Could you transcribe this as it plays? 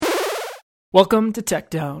Welcome to Tech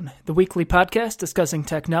Down, the weekly podcast discussing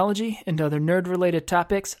technology and other nerd-related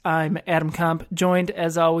topics. I'm Adam Comp, joined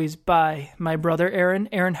as always by my brother Aaron.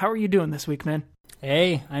 Aaron, how are you doing this week, man?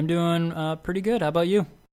 Hey, I'm doing pretty good. How about you?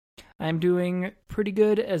 I'm doing pretty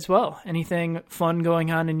good as well. Anything fun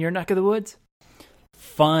going on in your neck of the woods?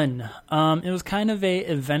 Fun. It was kind of a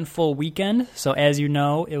eventful weekend. So as you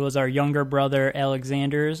know, it was our younger brother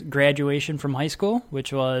Alexander's graduation from high school,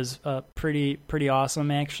 which was pretty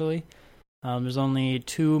awesome actually. There's only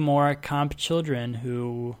two more comp children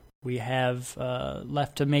who we have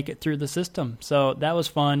left to make it through the system. So that was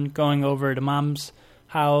fun, going over to Mom's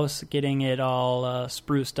house, getting it all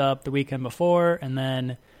spruced up the weekend before, and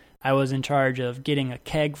then I was in charge of getting a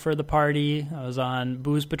keg for the party. I was on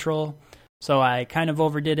booze patrol, so I kind of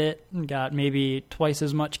overdid it and got maybe twice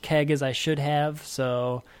as much keg as I should have.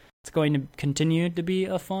 So it's going to continue to be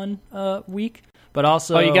a fun week. But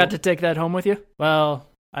also, you got to take that home with you? Well,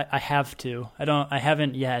 I have to. I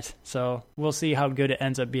haven't yet, so we'll see how good it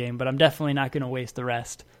ends up being, but I'm definitely not going to waste the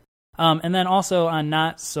rest. And then also on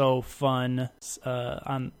not so fun,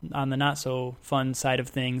 on the not so fun side of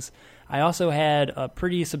things, I also had a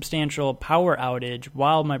pretty substantial power outage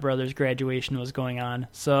while my brother's graduation was going on.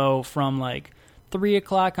 So from like 3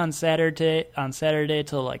 o'clock on Saturday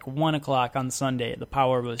till like 1 o'clock on Sunday, the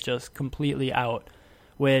power was just completely out,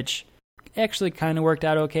 which actually kind of worked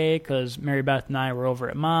out okay because Mary Beth and I were over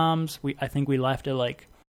at Mom's. I think we left at like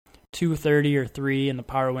 2:30 or 3, and the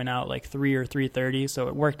power went out like 3 or 3:30, so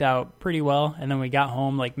it worked out pretty well. And then we got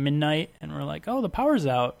home like midnight, and we're like, oh, the power's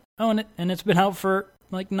out. Oh, and it's been out for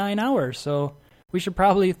like 9 hours, so we should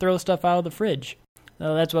probably throw stuff out of the fridge.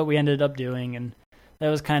 So that's what we ended up doing, and that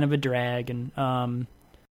was kind of a drag. And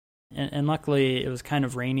luckily it was kind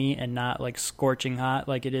of rainy and not like scorching hot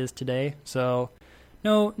like it is today, so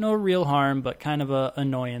No real harm, but kind of a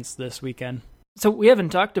annoyance this weekend. So we haven't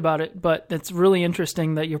talked about it, but it's really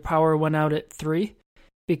interesting that your power went out at 3,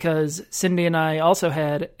 because Cindy and I also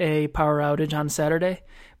had a power outage on Saturday,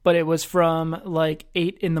 but it was from like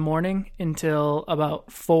 8 in the morning until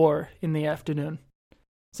about 4 in the afternoon.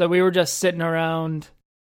 So we were just sitting around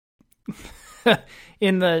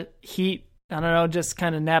in the heat, I don't know, just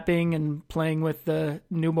kind of napping and playing with the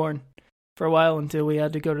newborn for a while until we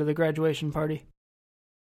had to go to the graduation party.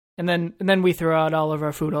 And then we threw out all of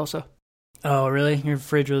our food also. Oh, really? Your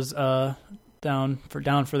fridge was down for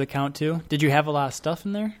the count too? Did you have a lot of stuff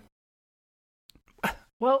in there?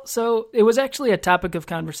 Well, so it was actually a topic of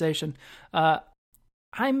conversation.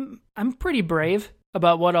 I'm pretty brave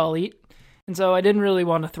about what I'll eat, and so I didn't really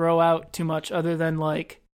want to throw out too much other than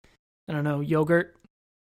like, I don't know, yogurt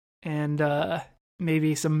and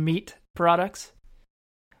maybe some meat products.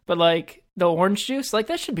 But like the orange juice, like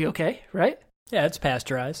that should be okay, right? Yeah, it's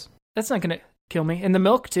pasteurized. That's not going to kill me. And the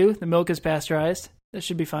milk, too. The milk is pasteurized. That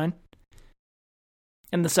should be fine.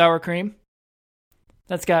 And the sour cream.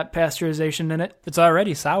 That's got pasteurization in it. It's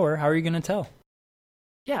already sour. How are you going to tell?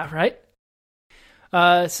 Yeah, right?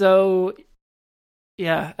 So,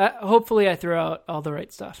 yeah. Hopefully I threw out all the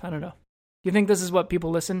right stuff. I don't know. You think this is what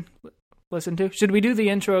people listen to? Should we do the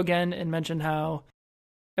intro again and mention how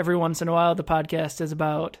every once in a while the podcast is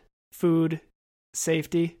about food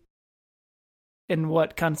safety and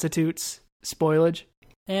what constitutes spoilage?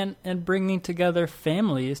 And bringing together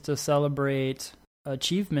families to celebrate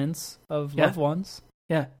achievements of loved ones.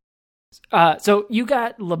 Yeah. So you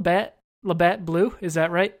got Labatt Blue, is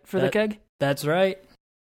that right, for the keg? That's right.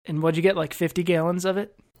 And what'd you get, like 50 gallons of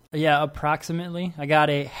it? Yeah, approximately. I got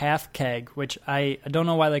a half keg, which I don't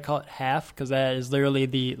know why they call it half, because that is literally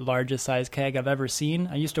the largest size keg I've ever seen.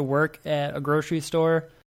 I used to work at a grocery store,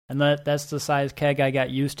 and that's the size keg I got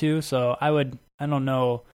used to, so I don't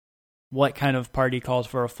know what kind of party calls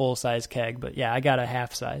for a full-size keg, but yeah, I got a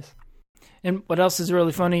half size. And what else is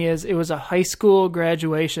really funny is it was a high school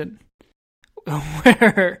graduation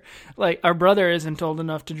where, like, our brother isn't old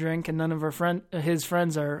enough to drink, and none of his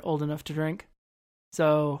friends are old enough to drink.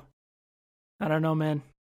 So, I don't know, man.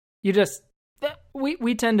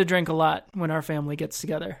 We tend to drink a lot when our family gets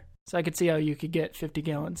together, so I could see how you could get 50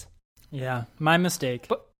 gallons. Yeah, my mistake.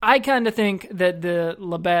 But I kind of think that the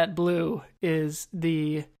Labatt Blue is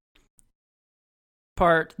the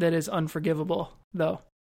part that is unforgivable, though.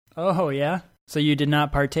 Oh, yeah? So you did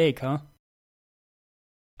not partake, huh?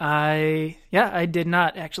 I did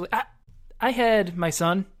not, actually. I had my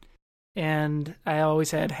son, and I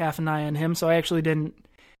always had half an eye on him, so I actually didn't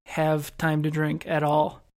have time to drink at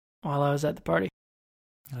all while I was at the party.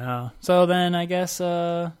 Oh, so then I guess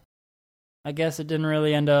it didn't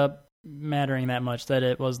really end up mattering that much that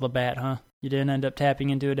it was Labatt, huh? You didn't end up tapping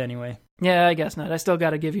into it anyway. Yeah, I guess not. I still got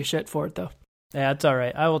to give you shit for it, though. Yeah, it's all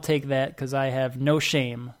right. I will take that because I have no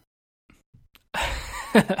shame.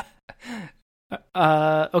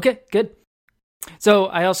 Okay, good. So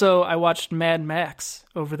I watched Mad Max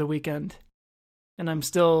over the weekend, and I'm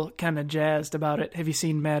still kind of jazzed about it. Have you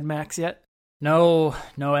seen Mad Max yet? No,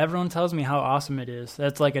 everyone tells me how awesome it is.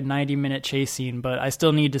 That's like a 90-minute chase scene, but I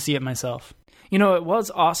still need to see it myself. You know, it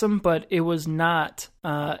was awesome, but it was not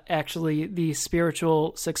actually the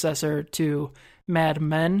spiritual successor to Mad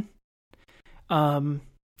Men.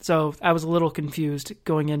 So I was a little confused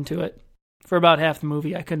going into it. For about half the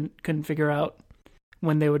movie, I couldn't figure out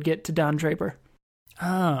when they would get to Don Draper.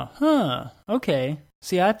 Oh, okay.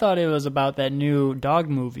 See, I thought it was about that new dog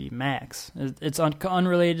movie, Max. It's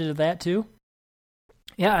unrelated to that too?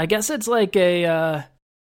 Yeah, I guess it's like a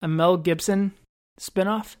Mel Gibson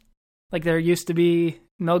spinoff. Like there used to be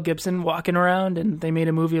Mel Gibson walking around, and they made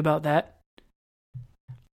a movie about that.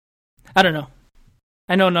 I don't know.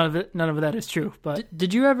 I know none of that is true, but...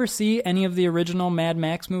 Did you ever see any of the original Mad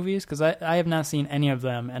Max movies? Because I have not seen any of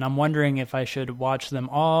them, and I'm wondering if I should watch them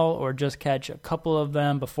all or just catch a couple of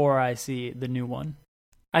them before I see the new one.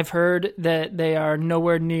 I've heard that they are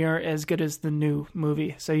nowhere near as good as the new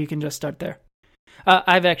movie, so you can just start there.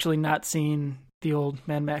 I've actually not seen the old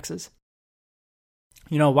Mad Maxes.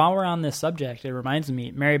 You know, while we're on this subject, it reminds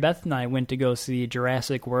me, Mary Beth and I went to go see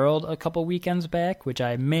Jurassic World a couple weekends back, which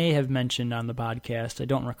I may have mentioned on the podcast. I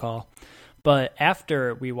don't recall. But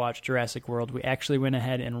after we watched Jurassic World, we actually went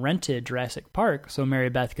ahead and rented Jurassic Park so Mary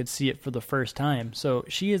Beth could see it for the first time. So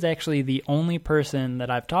she is actually the only person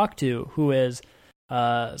that I've talked to who has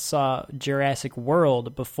saw Jurassic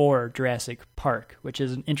World before Jurassic Park, which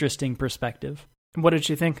is an interesting perspective. What did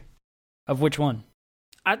she think? Of which one?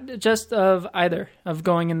 Just of either, of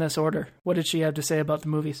going in this order. What did she have to say about the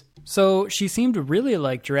movies? So she seemed to really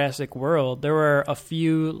like Jurassic World. There were a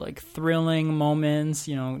few like thrilling moments,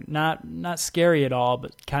 you know, not scary at all,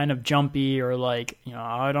 but kind of jumpy or like, you know,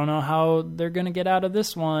 I don't know how they're going to get out of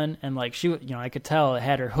this one. And like she, you know, I could tell it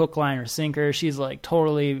had her hook, line, or sinker. She's like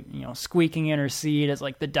totally, you know, squeaking in her seat as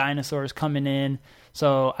like the dinosaurs coming in.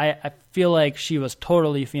 So I feel like she was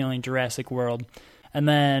totally feeling Jurassic World. And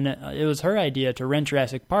then it was her idea to rent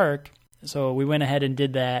Jurassic Park, so we went ahead and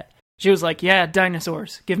did that. She was like, yeah,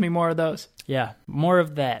 dinosaurs. Give me more of those. Yeah, more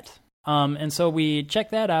of that. And so we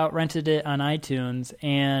checked that out, rented it on iTunes,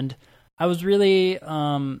 and I was really,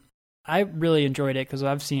 I really enjoyed it because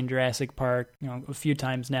I've seen Jurassic Park, you know, a few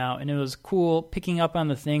times now, and it was cool picking up on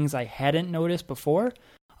the things I hadn't noticed before.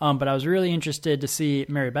 But I was really interested to see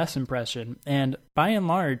Mary Beth's impression, and by and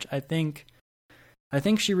large, I think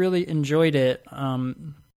she really enjoyed it.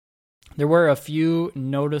 There were a few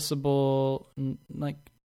noticeable, like,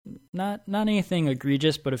 not anything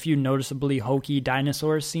egregious, but a few noticeably hokey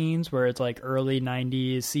dinosaur scenes where it's like early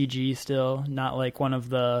 90s CG still, not like one of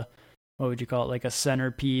the, what would you call it, like a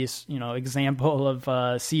centerpiece, you know, example of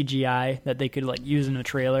CGI that they could like use in a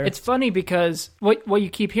trailer. It's funny because what you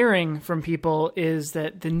keep hearing from people is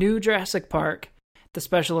that the new Jurassic Park, the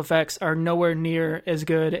special effects are nowhere near as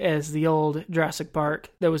good as the old Jurassic Park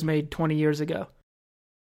that was made 20 years ago.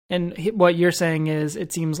 And what you're saying is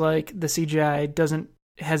it seems like the CGI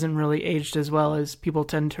hasn't really aged as well as people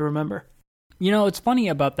tend to remember. You know, what's funny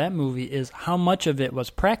about that movie is how much of it was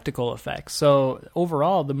practical effects. So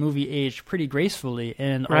overall, the movie aged pretty gracefully,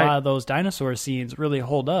 and a lot of those dinosaur scenes really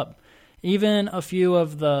hold up. Even a few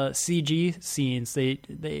of the CG scenes,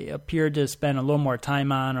 they appeared to spend a little more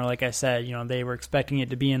time on, or like I said, you know, they were expecting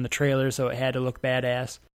it to be in the trailer, so it had to look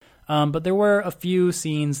badass. But there were a few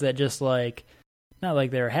scenes that just like, not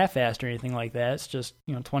like they were half-assed or anything like that. It's just,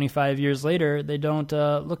 you know, 25 years later, they don't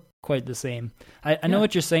look quite the same. I know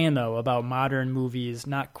what you're saying, though, about modern movies,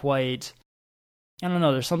 not quite, I don't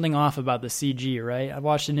know, there's something off about the CG, right? I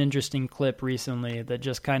watched an interesting clip recently that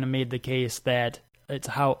just kind of made the case that it's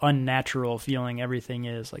how unnatural feeling everything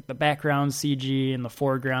is. Like the background CG and the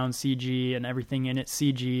foreground CG and everything in it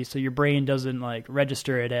CG, so your brain doesn't like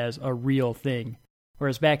register it as a real thing.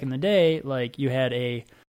 Whereas back in the day, like you had a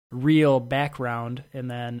real background and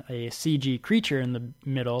then a CG creature in the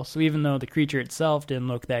middle. So even though the creature itself didn't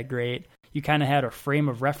look that great, you kind of had a frame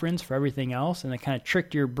of reference for everything else, and it kind of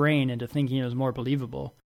tricked your brain into thinking it was more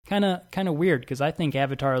believable. Kind of weird, because I think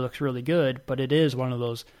Avatar looks really good, but it is one of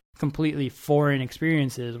those completely foreign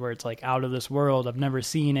experiences where it's like out of this world. I've never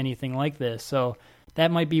seen anything like this. So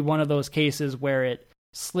that might be one of those cases where it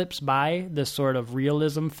slips by this sort of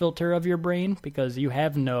realism filter of your brain because you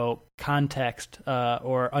have no context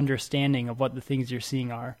or understanding of what the things you're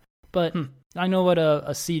seeing are. But I know what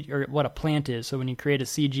a seed or what a plant is, so when you create a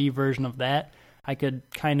CG version of that, I could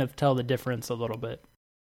kind of tell the difference a little bit.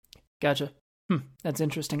 Gotcha. That's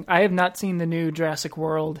interesting. I have not seen the new Jurassic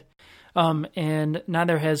World. and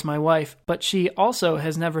neither has my wife, but she also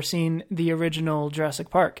has never seen the original Jurassic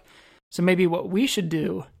Park. So maybe what we should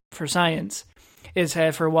do for science is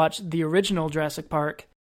have her watch the original Jurassic Park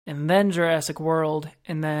and then Jurassic World,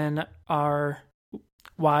 and then our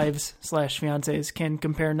wives/fiancés can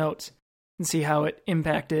compare notes and see how it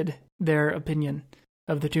impacted their opinion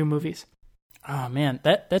of the two movies. Oh man,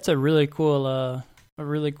 that's a really cool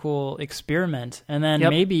experiment, and then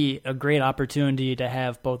maybe a great opportunity to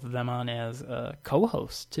have both of them on as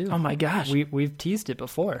co-hosts too. Oh my gosh, we've teased it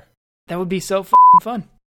before. That would be so fun.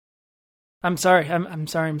 I'm sorry. I'm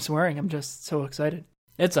sorry. I'm swearing. I'm just so excited.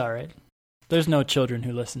 It's all right. There's no children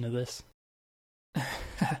who listen to this.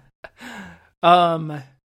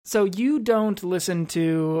 So you don't listen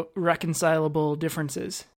to Reconcilable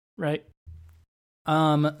Differences, right?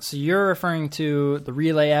 So you're referring to the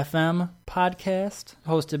Relay FM podcast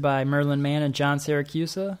hosted by Merlin Mann and John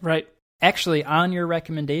Siracusa? Right. Actually, on your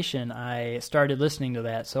recommendation, I started listening to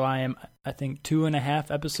that. So I am, I think,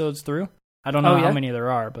 2.5 episodes through. I don't know how many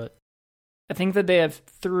there are, but I think that they have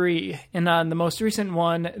 3. And on the most recent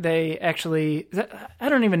one, they actually, I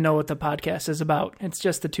don't even know what the podcast is about. It's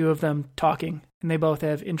just the two of them talking, and they both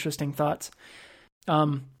have interesting thoughts.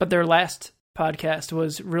 But their last podcast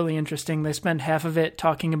was really interesting. They spent half of it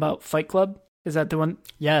talking about Fight Club. Is that the one?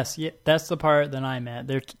 Yes, yeah, that's the part that I'm at.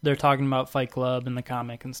 They're talking about Fight Club and the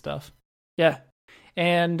comic and stuff. Yeah.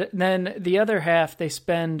 And then the other half, they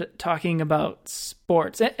spend talking about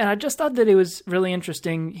sports. And I just thought that it was really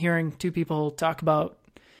interesting hearing two people talk about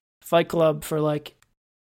Fight Club for like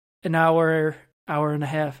an hour and a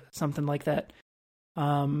half, something like that.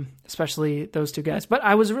 Especially those two guys. But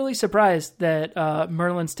I was really surprised that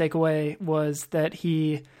Merlin's takeaway was that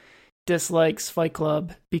he dislikes Fight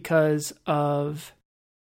Club because of...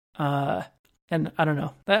 And I don't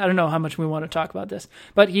know how much we want to talk about this,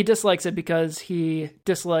 but he dislikes it because he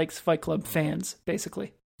dislikes Fight Club fans,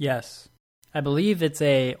 basically. Yes. I believe it's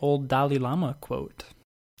a old Dalai Lama quote.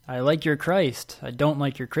 I like your Christ. I don't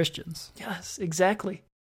like your Christians. Yes, exactly.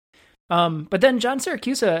 But then John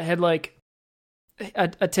Siracusa had like a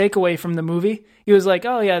takeaway from the movie. He was like,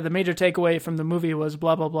 oh yeah, the major takeaway from the movie was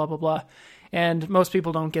blah, blah, blah, blah, blah. And most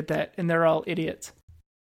people don't get that, and they're all idiots.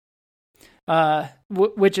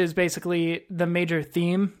 Which is basically the major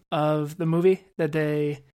theme of the movie that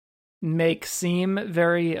they make seem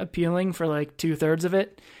very appealing for like 2/3 of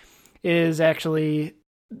it is actually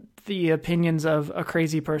the opinions of a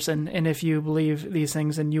crazy person. And if you believe these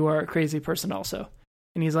things, then you are a crazy person also.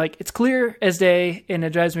 And he's like, it's clear as day, and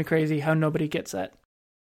it drives me crazy how nobody gets that.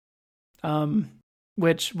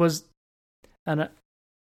 Which was, I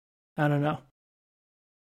don't know.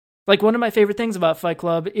 Like, one of my favorite things about Fight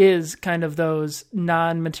Club is kind of those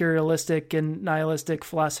non-materialistic and nihilistic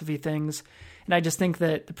philosophy things. And I just think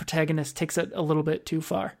that the protagonist takes it a little bit too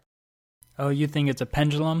far. Oh, you think it's a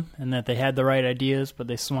pendulum and that they had the right ideas, but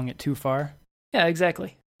they swung it too far? Yeah,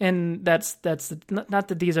 exactly. And that's not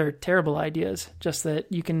that these are terrible ideas, just that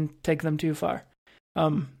you can take them too far.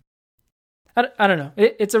 I don't know.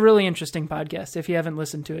 It's a really interesting podcast. If you haven't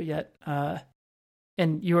listened to it yet,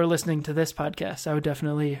 and you are listening to this podcast, I would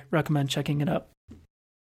definitely recommend checking it out.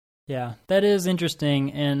 Yeah, that is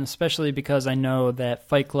interesting, and especially because I know that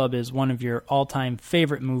Fight Club is one of your all-time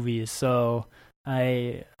favorite movies, so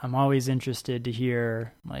I'm always interested to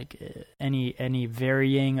hear like any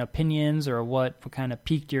varying opinions or what kind of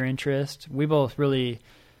piqued your interest. We both really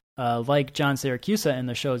like John Siracusa and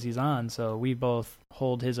the shows he's on, so we both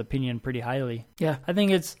hold his opinion pretty highly. Yeah, I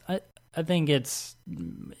think it's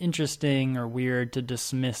interesting or weird to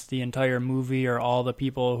dismiss the entire movie or all the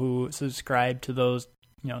people who subscribe to those,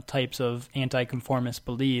 types of anti-conformist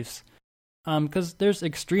beliefs. Because there's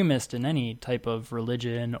extremists in any type of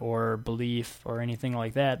religion or belief or anything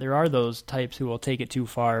like that. There are those types who will take it too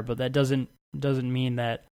far, but that doesn't mean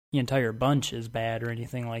that the entire bunch is bad or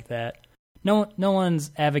anything like that. No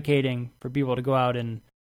one's advocating for people to go out and,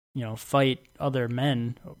 fight other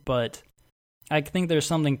men, but I think there's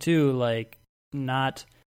something too, like not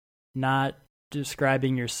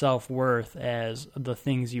describing your self-worth as the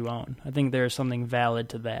things you own. I think there's something valid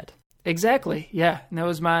to that. Exactly. Yeah. And that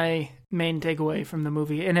was my main takeaway from the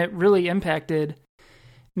movie. And it really impacted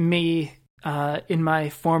me in my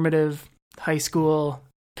formative high school,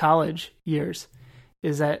 college years,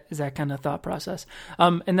 is that kind of thought process.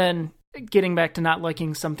 And then getting back to not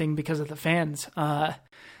liking something because of the fans,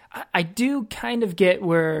 I do kind of get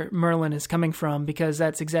where Merlin is coming from, because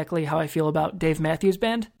that's exactly how I feel about Dave Matthews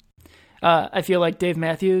Band. I feel like Dave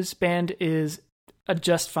Matthews Band is a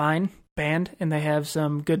just fine band, and they have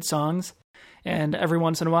some good songs. And every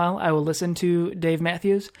once in a while, I will listen to Dave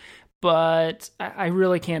Matthews. But I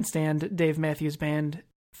really can't stand Dave Matthews Band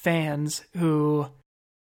fans who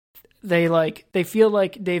they feel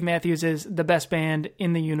like Dave Matthews is the best band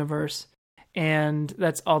in the universe, and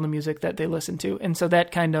that's all the music that they listen to. And so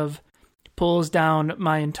that kind of pulls down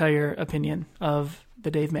my entire opinion of the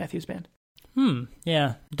Dave Matthews Band.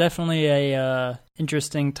 Yeah, definitely a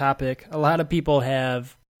interesting topic. A lot of people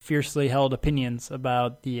have fiercely held opinions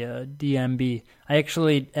about the DMB. I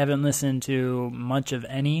actually haven't listened to much of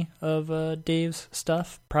any of Dave's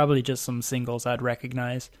stuff. Probably just some singles I'd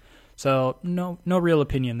recognize. So no real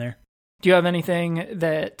opinion there. Do you have anything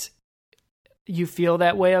that you feel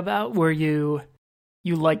that way about, where you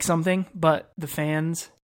like something, but the fans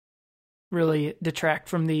really detract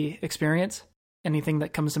from the experience? Anything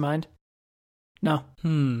that comes to mind? No.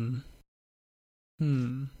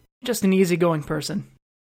 Just an easygoing person.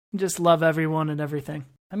 Just love everyone and everything.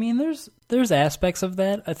 I mean, there's aspects of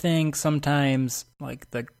that. I think sometimes,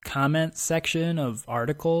 like, the comment section of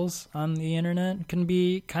articles on the internet can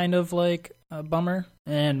be kind of like a bummer,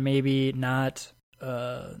 and maybe not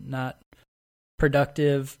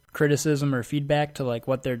productive criticism or feedback to like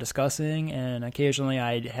what they're discussing. And occasionally,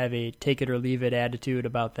 I have a take it or leave it attitude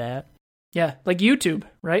about that. Yeah, like YouTube,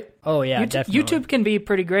 right? Oh yeah, definitely. YouTube can be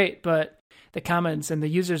pretty great, but the comments and the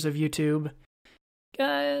users of YouTube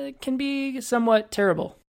can be somewhat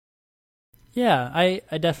terrible. Yeah,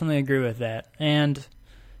 I definitely agree with that. And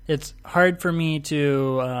it's hard for me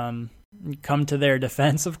to come to their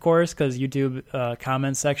defense, of course, because YouTube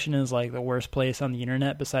comment section is like the worst place on the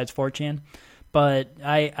internet besides 4chan. But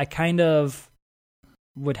I kind of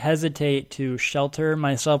would hesitate to shelter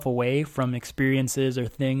myself away from experiences or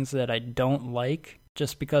things that I don't like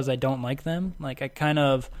just because I don't like them. Like, I kind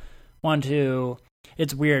of want to...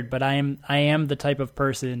 It's weird, but I am the type of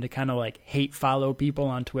person to kind of like hate follow people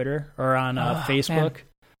on Twitter or on Facebook,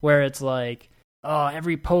 where it's like, oh,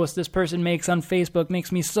 every post this person makes on Facebook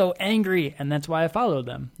makes me so angry, and that's why I follow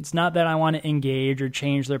them. It's not that I want to engage or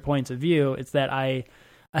change their points of view. It's that I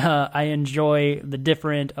enjoy the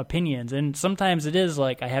different opinions, and sometimes it is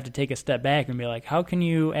like I have to take a step back and be like, how can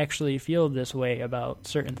you actually feel this way about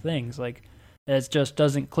certain things? Like, it just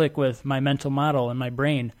doesn't click with my mental model and my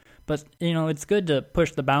brain. But, you know, it's good to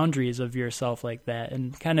push the boundaries of yourself like that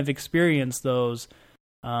and kind of experience those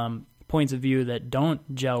points of view that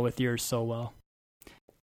don't gel with yours so well.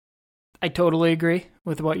 I totally agree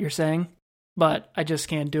with what you're saying, but I just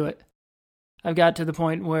can't do it. I've got to the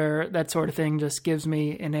point where that sort of thing just gives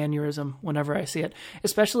me an aneurysm whenever I see it,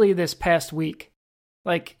 especially this past week.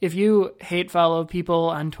 Like, if you hate follow people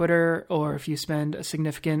on Twitter or if you spend a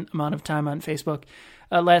significant amount of time on Facebook,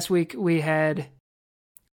 last week we had...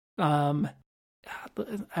 I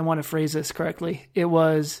want to phrase this correctly. It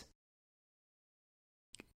was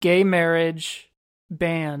gay marriage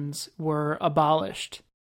bans were abolished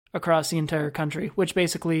across the entire country, which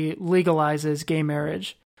basically legalizes gay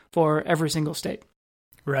marriage for every single state.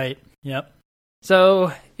 Right. Yep.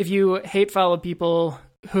 So if you hate follow people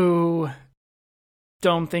who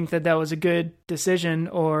don't think that was a good decision,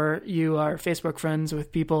 or you are Facebook friends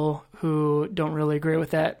with people who don't really agree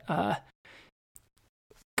with that,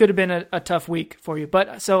 could have been a tough week for you.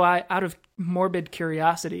 But so I, out of morbid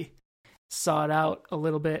curiosity, sought out a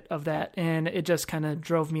little bit of that, and it just kind of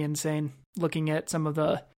drove me insane looking at some of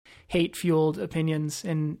the hate-fueled opinions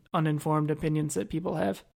and uninformed opinions that people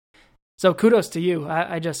have. So kudos to you.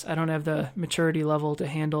 I don't have the maturity level to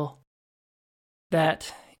handle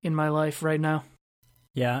that in my life right now.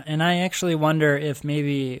 Yeah, and I actually wonder if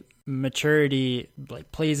maybe maturity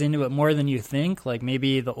like plays into it more than you think. Like,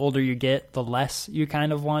 maybe the older you get, the less you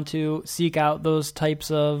kind of want to seek out those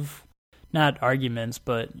types of, not arguments,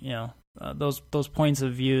 but, you know, those points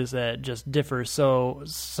of views that just differ so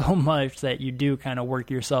much that you do kind of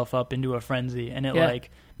work yourself up into a frenzy, and it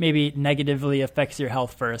like maybe negatively affects your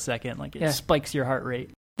health for a second. Like, it spikes your heart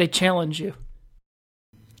rate. They challenge you.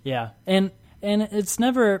 Yeah, and it's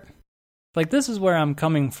never. Like, this is where I'm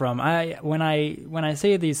coming from. When I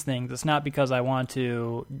say these things, it's not because I want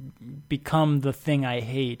to become the thing I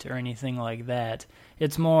hate or anything like that.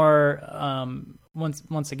 It's more,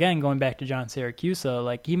 once again, going back to John Siracusa,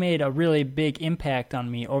 like, he made a really big impact on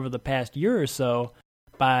me over the past year or so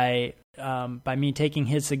by me taking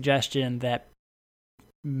his suggestion that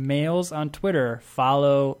males on Twitter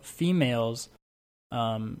follow females,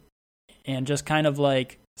 and just kind of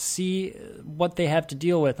like see what they have to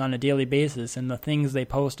deal with on a daily basis and the things they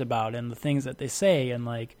post about and the things that they say. And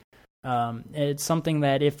like, it's something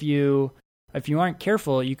that if you aren't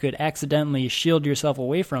careful, you could accidentally shield yourself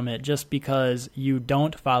away from it just because you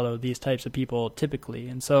don't follow these types of people typically.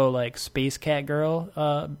 And so, like, Space Cat Girl,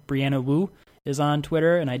 Brianna Wu, is on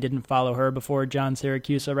Twitter, and I didn't follow her before John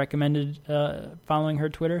Siracusa recommended following her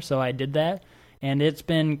Twitter, so I did that. And it's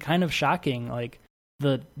been kind of shocking, like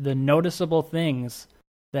the noticeable things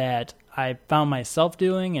that I found myself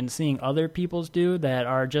doing and seeing other people's do that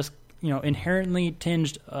are just, inherently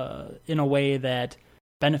tinged in a way that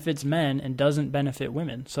benefits men and doesn't benefit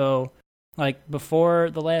women. So like before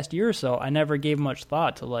the last year or so, I never gave much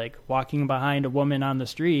thought to like walking behind a woman on the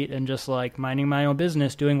street and just like minding my own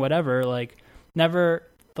business, doing whatever. Like never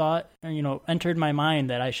thought, entered my mind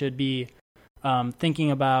that I should be thinking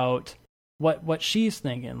about what she's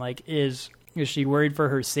thinking. Like, is she worried for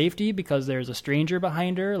her safety because there's a stranger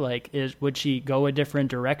behind her? Like, would she go a different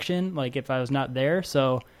direction? Like if I was not there?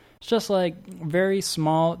 So it's just like very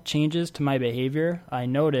small changes to my behavior I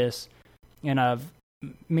notice, and I've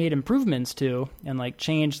made improvements to, and like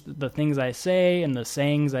changed the things I say and the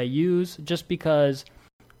sayings I use just because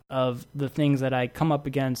of the things that I come up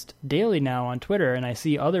against daily now on Twitter and I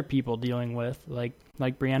see other people dealing with, like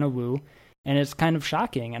Brianna Wu, and it's kind of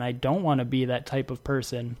shocking, and I don't want to be that type of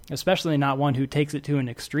person, especially not one who takes it to an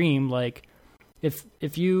extreme. Like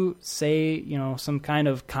if you say, some kind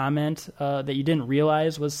of comment that you didn't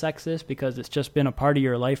realize was sexist because it's just been a part of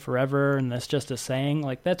your life forever and that's just a saying,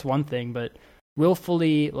 like that's one thing, but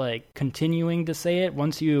willfully like continuing to say it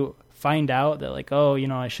once you find out that like, oh,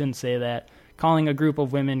 I shouldn't say that, calling a group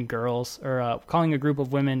of women girls, or calling a group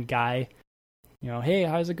of women guy, hey,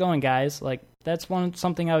 how's it going, guys? Like that's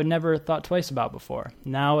something I would never thought twice about before.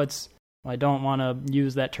 Now I don't want to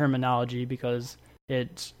use that terminology because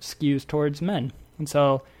it skews towards men. And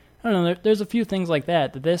so I don't know, there's a few things like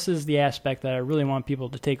that this is the aspect that I really want people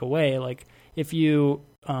to take away. Like if you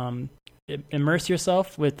immerse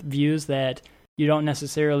yourself with views that you don't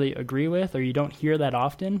necessarily agree with or you don't hear that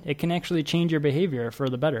often, it can actually change your behavior for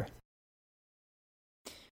the better.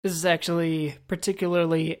 This is actually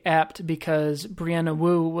particularly apt because Brianna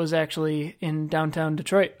Wu was actually in downtown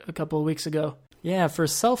Detroit a couple of weeks ago. Yeah, for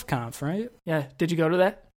Self-Conf, right? Yeah. Did you go to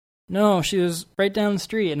that? No, she was right down the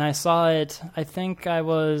street, and I saw it. I think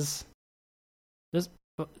this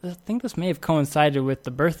may have coincided with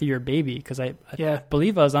the birth of your baby, because I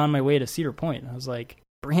believe I was on my way to Cedar Point. I was like,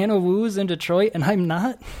 Brianna Wu's in Detroit, and I'm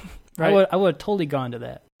not? Right. I would have totally gone to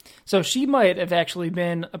that. So she might have actually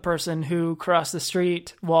been a person who crossed the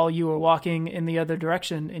street while you were walking in the other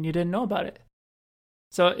direction, and you didn't know about it.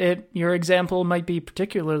 So your example might be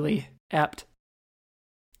particularly apt.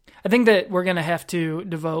 I think that we're going to have to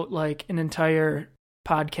devote like an entire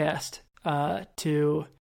podcast to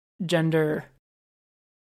gender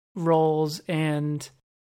roles and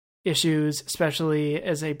issues, especially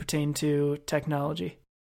as they pertain to technology.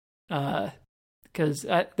 Because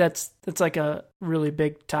that's like a really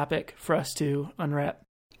big topic for us to unwrap.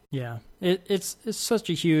 Yeah, it's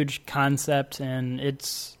such a huge concept, and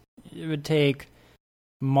it would take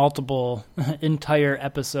multiple entire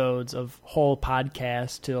episodes of whole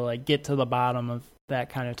podcasts to like get to the bottom of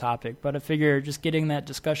that kind of topic. But I figure just getting that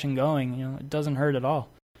discussion going, it doesn't hurt at all.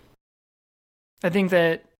 I think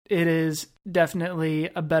that it is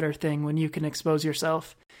definitely a better thing when you can expose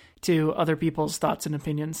yourself to other people's thoughts and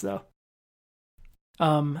opinions, though.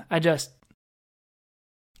 I just,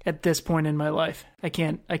 at this point in my life, I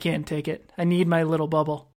can't take it. I need my little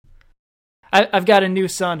bubble. I've got a new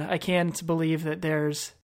son. I can't believe that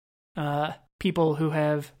there's people who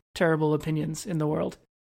have terrible opinions in the world.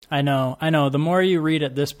 I know. The more you read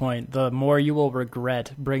at this point, the more you will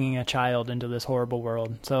regret bringing a child into this horrible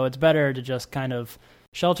world. So it's better to just kind of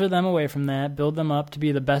shelter them away from that, build them up to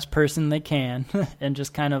be the best person they can, and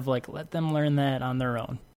just kind of like let them learn that on their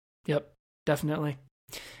own. Yep, definitely.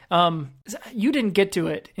 You didn't get to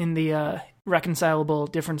it in the Reconcilable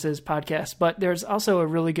Differences podcast, but there's also a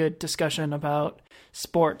really good discussion about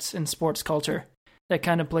sports and sports culture that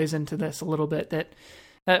kind of plays into this a little bit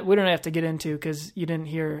that we don't have to get into because you didn't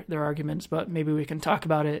hear their arguments, but maybe we can talk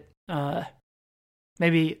about it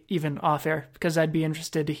maybe even off air, because I'd be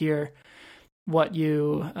interested to hear what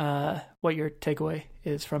your takeaway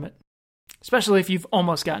is from it, especially if you've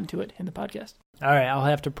almost gotten to it in the podcast. All right, I'll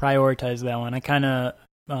have to prioritize that one. I kind of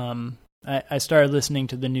I started listening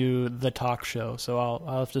to the new The Talk Show, so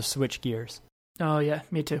I'll have to switch gears. Oh yeah,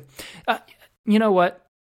 me too. You know what?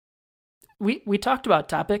 We talked about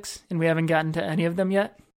topics and we haven't gotten to any of them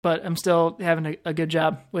yet, but I'm still having a good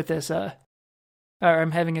job with this. Or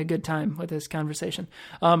I'm having a good time with this conversation.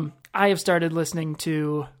 I have started listening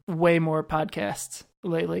to way more podcasts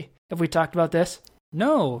lately. Have we talked about this?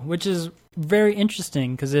 No, which is very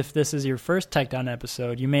interesting, because if this is your first Tech Down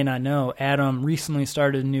episode, you may not know Adam recently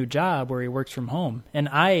started a new job where he works from home. And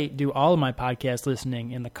I do all of my podcast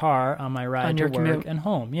listening in the car, on my ride to work, commute, and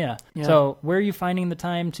home. Yeah. So where are you finding the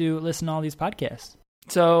time to listen to all these podcasts?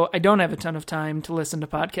 So I don't have a ton of time to listen to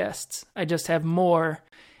podcasts. I just have more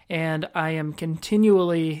and I am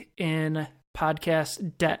continually in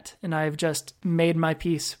podcast debt, and I've just made my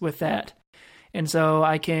peace with that. And so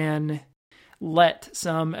I can let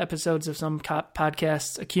some episodes of some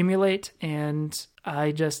podcasts accumulate, and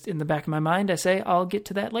I just, in the back of my mind, I say, I'll get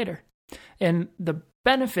to that later. And the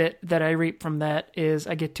benefit that I reap from that is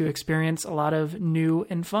I get to experience a lot of new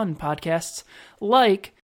and fun podcasts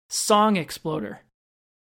like Song Exploder.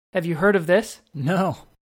 Have you heard of this? No.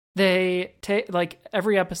 They take, like,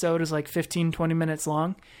 every episode is like 15, 20 minutes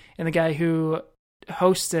long, and the guy who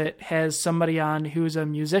hosts it has somebody on who's a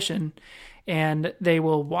musician, and they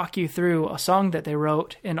will walk you through a song that they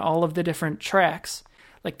wrote and all of the different tracks,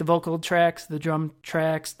 like the vocal tracks, the drum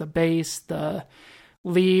tracks, the bass, the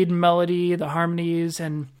lead melody, the harmonies,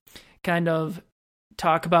 and kind of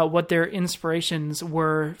talk about what their inspirations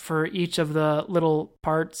were for each of the little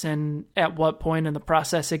parts and at what point in the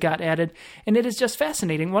process it got added. And it is just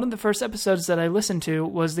fascinating. One of the first episodes that I listened to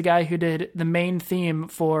was the guy who did the main theme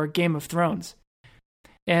for Game of Thrones.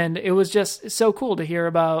 And it was just so cool to hear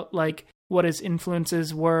about, like, what his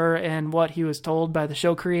influences were and what he was told by the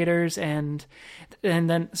show creators. And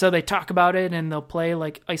then, so they talk about it and they'll play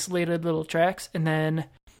like isolated little tracks. And then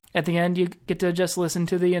at the end, you get to just listen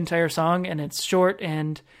to the entire song, and it's short,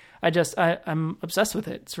 and I'm obsessed with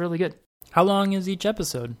it. It's really good. How long is each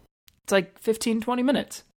episode? It's like 15, 20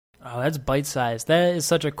 minutes. Oh, that's bite-sized. That is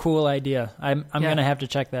such a cool idea. I'm going to have to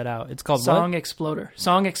check that out. It's called Song what? Exploder.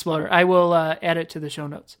 Song Exploder. I will add it to the show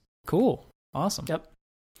notes. Cool. Awesome. Yep.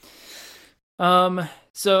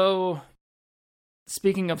 So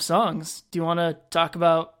speaking of songs, do you want to talk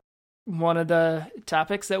about one of the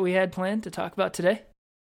topics that we had planned to talk about today?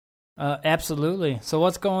 Absolutely. So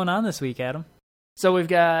what's going on this week, Adam? So we've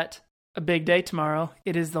got a big day tomorrow.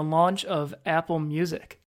 It is the launch of Apple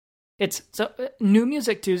Music. New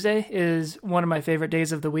Music Tuesday is one of my favorite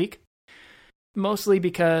days of the week, mostly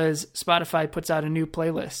because Spotify puts out a new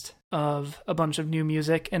playlist of a bunch of new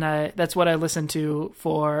music, and that's what I listen to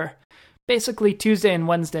for basically Tuesday and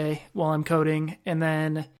Wednesday while I'm coding. And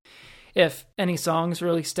then if any songs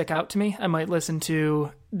really stick out to me, I might listen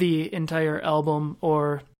to the entire album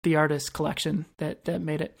or the artist collection that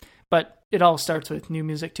made it. But it all starts with New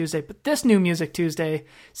Music Tuesday. But this New Music Tuesday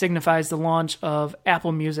signifies the launch of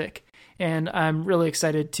Apple Music, and I'm really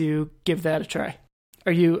excited to give that a try.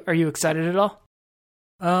 Are you excited at all?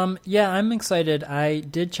 Yeah, I'm excited. I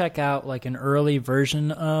did check out like an early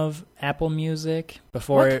version of Apple Music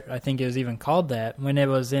before I think it was even called that, when it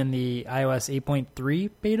was in the iOS 8.3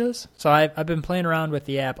 betas. So I've been playing around with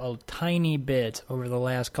the app a tiny bit over the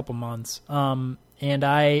last couple months. And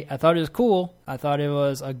I thought it was cool. I thought it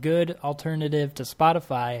was a good alternative to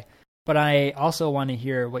Spotify, but I also want to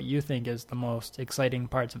hear what you think is the most exciting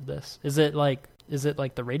parts of this. Is it like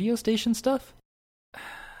the radio station stuff?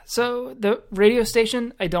 So the radio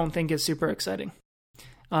station, I don't think is super exciting.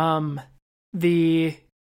 I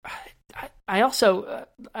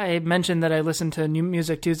mentioned that I listen to New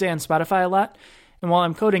Music Tuesday on Spotify a lot, and while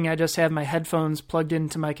I'm coding, I just have my headphones plugged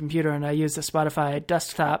into my computer, and I use the Spotify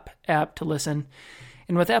desktop app to listen.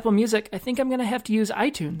 And with Apple Music, I think I'm going to have to use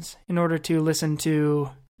iTunes in order to listen to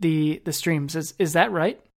the streams. Is that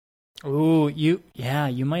right? Ooh, you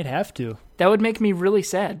might have to. That would make me really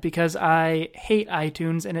sad because I hate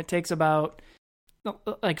iTunes, and it takes about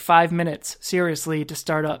like 5 minutes, seriously, to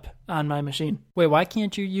start up on my machine. Wait, why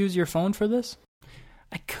can't you use your phone for this?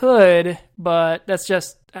 I could, but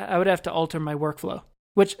I would have to alter my workflow,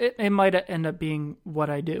 which it might end up being what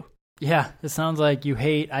I do. Yeah, it sounds like you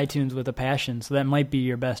hate iTunes with a passion, so that might be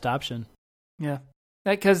your best option. Yeah,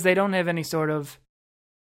 because they don't have any sort of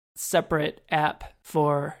separate app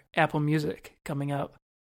for Apple Music coming out,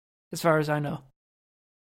 as far as I know.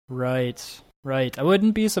 Right. I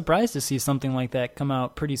wouldn't be surprised to see something like that come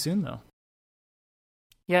out pretty soon, though.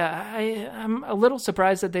 Yeah, I'm a little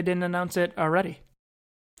surprised that they didn't announce it already.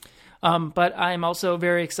 But I'm also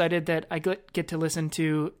very excited that I get to listen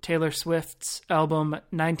to Taylor Swift's album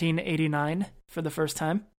 1989 for the first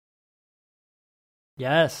time.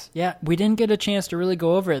 Yes. Yeah, we didn't get a chance to really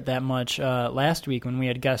go over it that much last week when we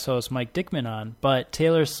had guest host Mike Dickman on, but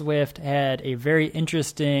Taylor Swift had a very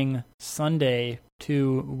interesting Sunday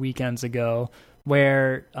 2 weekends ago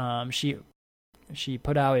where she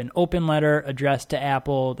put out an open letter addressed to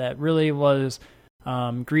Apple that really was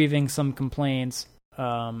grieving some complaints,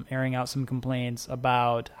 airing out some complaints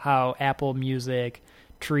about how Apple Music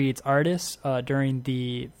treats artists during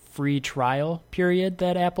the free trial period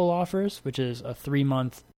that Apple offers, which is a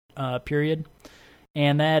 3-month period.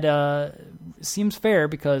 And that seems fair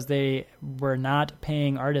because they were not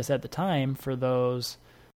paying artists at the time for those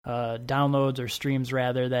downloads or streams,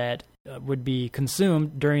 rather, that would be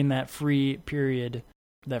consumed during that free period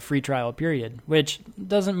that free trial period, which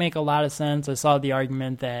doesn't make a lot of sense. I saw the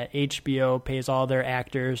argument that HBO pays all their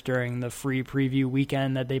actors during the free preview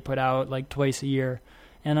weekend that they put out like twice a year.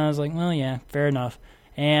 And I was like, well, yeah, fair enough.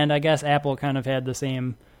 And I guess Apple kind of had the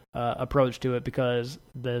same approach to it, because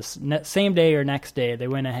this same day or next day, they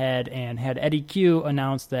went ahead and had Eddie Q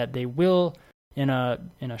announce that they will, in a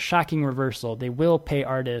shocking reversal, they will pay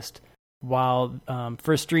artists while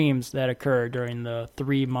for streams that occur during the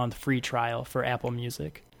 3-month free trial for Apple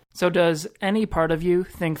Music. So does any part of you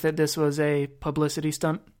think that this was a publicity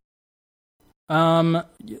stunt? Yeah,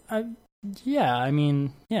 I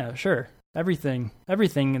mean, yeah, sure. Everything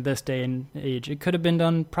in this day and age, it could have been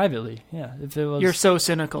done privately. Yeah, if it was. You're so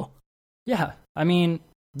cynical. Yeah, I mean,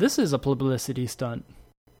 this is a publicity stunt.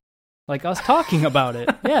 Like us talking about it.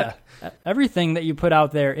 Yeah. Everything that you put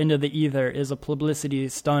out there into the ether is a publicity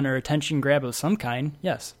stunt or attention grab of some kind.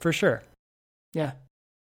 Yes, for sure. Yeah.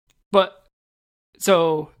 But,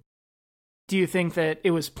 so, do you think that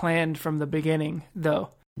it was planned from the beginning, though?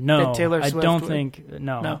 No, that Taylor Swift I don't think,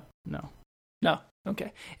 no.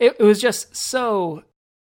 Okay. It was just so,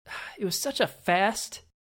 it was such a fast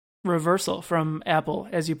reversal from Apple,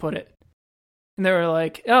 as you put it. And they were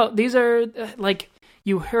like, oh, these are, like,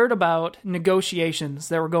 you heard about negotiations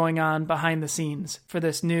that were going on behind the scenes for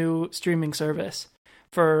this new streaming service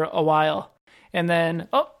for a while. And then,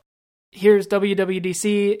 oh, here's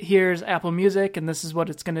WWDC, here's Apple Music, and this is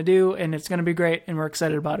what it's going to do, and it's going to be great, and we're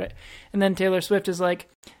excited about it. And then Taylor Swift is like,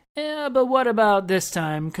 yeah, but what about this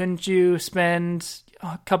time? Couldn't you spend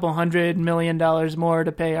a couple $100 million more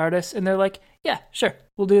to pay artists? And they're like, yeah, sure,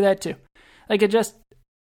 we'll do that too. Like, it just,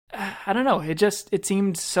 I don't know, it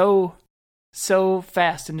seemed so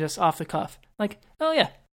fast and just off the cuff. Like, oh yeah.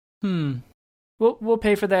 We'll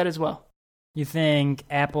pay for that as well. You think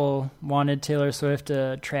Apple wanted Taylor Swift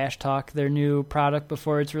to trash talk their new product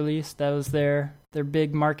before it's released? That was their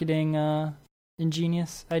big marketing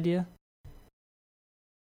ingenious idea?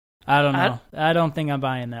 I don't know. I don't think I'm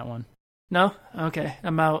buying that one. No? Okay.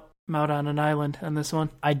 I'm out on an island on this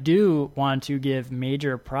one. I do want to give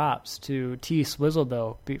major props to T Swizzle,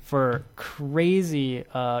 though, for crazy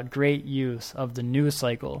great use of the news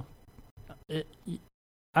cycle.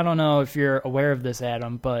 I don't know if you're aware of this,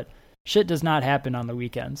 Adam, but shit does not happen on the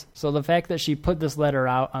weekends. So the fact that she put this letter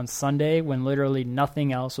out on Sunday when literally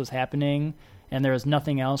nothing else was happening and there was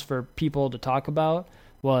nothing else for people to talk about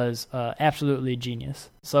was absolutely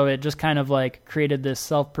genius. So it just kind of like created this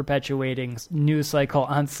self-perpetuating news cycle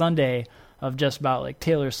on Sunday of just about like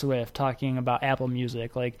Taylor Swift talking about Apple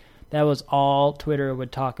Music. Like that was all Twitter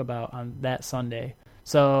would talk about on that Sunday.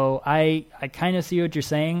 So I kind of see what you're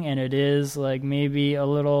saying, and it is like maybe a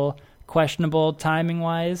little questionable timing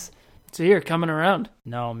wise. So you're coming around.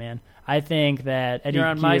 No, man. I think that Eddie You're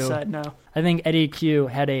on my side now. I think Eddie Q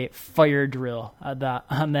had a fire drill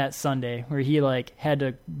on that Sunday where he like had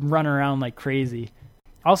to run around like crazy.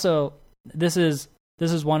 Also, this is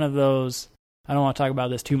one of those, I don't want to talk about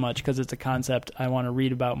this too much because it's a concept I want to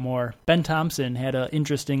read about more. Ben Thompson had an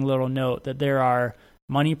interesting little note that there are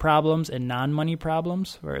money problems and non-money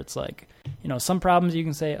problems, where it's like, you know, some problems you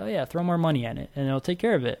can say, oh yeah, throw more money at it and it'll take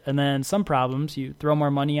care of it. And then some problems you throw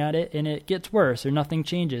more money at it and it gets worse or nothing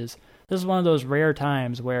changes. This is one of those rare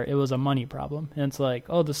times where it was a money problem. And it's like,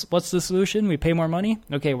 oh, what's the solution? We pay more money?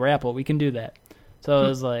 Okay, we're Apple. We can do that. So it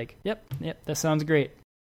was like, yep, that sounds great.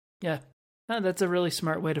 Yeah, that's a really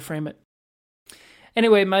smart way to frame it.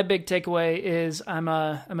 Anyway, my big takeaway is I'm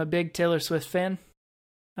a big Taylor Swift fan.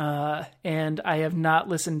 And I have not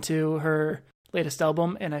listened to her latest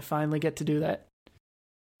album, and I finally get to do that.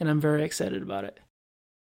 And I'm very excited about it.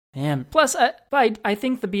 Man. Plus, I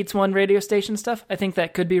think the Beats One radio station stuff, I think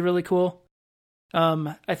that could be really cool.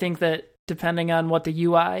 I think that depending on what the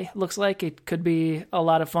UI looks like, it could be a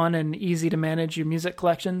lot of fun and easy to manage your music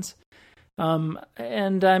collections.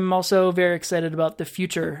 And I'm also very excited about the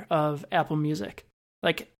future of Apple Music.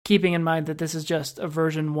 Like, keeping in mind that this is just a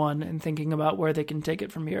version 1 and thinking about where they can take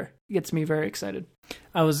it from here gets me very excited.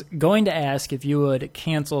 I was going to ask if you would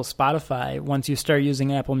cancel Spotify once you start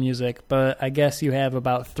using Apple Music, but I guess you have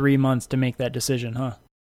about 3 months to make that decision, huh?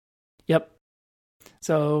 Yep.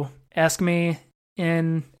 So ask me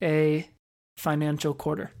in a financial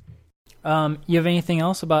quarter. You have anything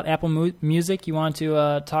else about Apple Music you want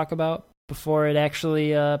to talk about before it actually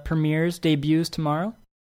debuts tomorrow?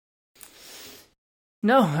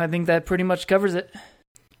 No, I think that pretty much covers it.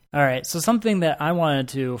 All right, so something that I wanted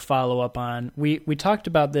to follow up on, we talked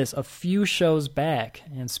about this a few shows back,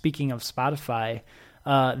 and speaking of Spotify,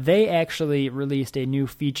 they actually released a new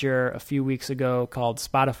feature a few weeks ago called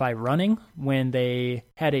Spotify Running. When they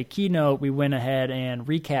had a keynote, we went ahead and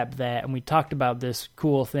recapped that, and we talked about this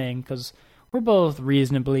cool thing, because we're both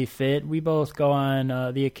reasonably fit. We both go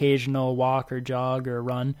on the occasional walk or jog or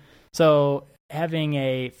run. So having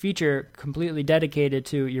a feature completely dedicated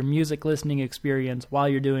to your music listening experience while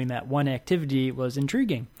you're doing that one activity was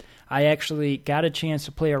intriguing. I actually got a chance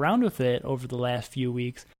to play around with it over the last few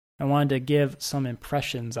weeks. I wanted to give some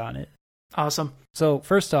impressions on it. Awesome. So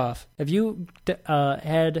first off, have you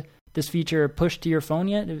had this feature pushed to your phone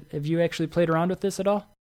yet? Have you actually played around with this at all?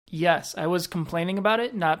 Yes, I was complaining about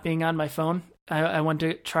it not being on my phone. I went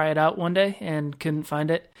to try it out one day and couldn't find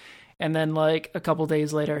it. And then like a couple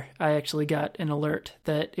days later, I actually got an alert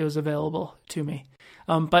that it was available to me.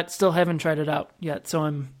 But still haven't tried it out yet, so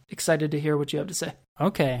I'm excited to hear what you have to say.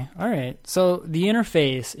 Okay, all right. So the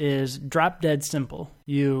interface is drop dead simple.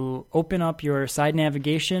 You open up your side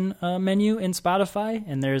navigation menu in Spotify,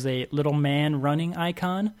 and there's a little man running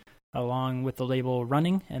icon along with the label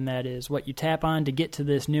running, and that is what you tap on to get to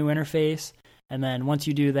this new interface. And then once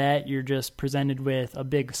you do that, you're just presented with a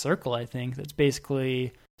big circle, I think, that's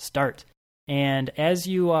basically start. And as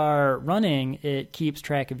you are running, it keeps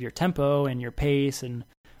track of your tempo and your pace, and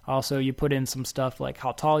also you put in some stuff like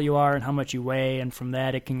how tall you are and how much you weigh, and from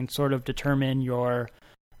that it can sort of determine your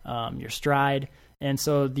stride. And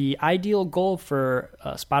so the ideal goal for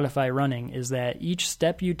Spotify running is that each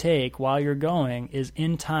step you take while you're going is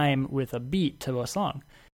in time with a beat to a song.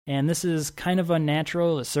 And this is kind of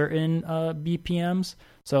unnatural at certain BPMs.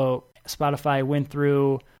 So Spotify went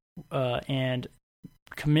through and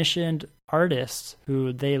commissioned artists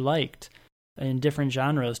who they liked in different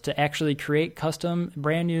genres to actually create custom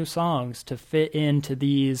brand new songs to fit into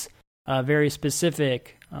these very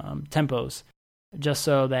specific tempos, just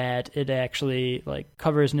so that it actually like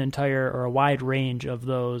covers an entire or a wide range of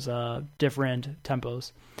those different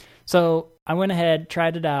tempos. So I went ahead,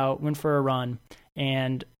 tried it out, went for a run,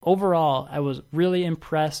 and overall I was really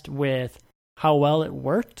impressed with how well it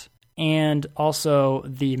worked and also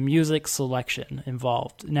the music selection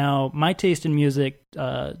involved. Now, my taste in music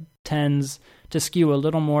tends to skew a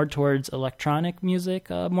little more towards electronic music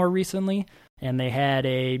more recently, and they had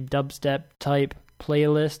a dubstep type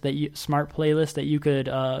playlist smart playlist that you could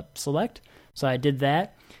select. So I did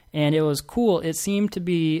that, and it was cool. It seemed to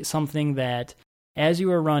be something that as you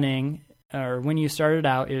were running, or when you started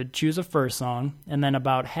out, it would choose a first song, and then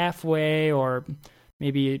about halfway or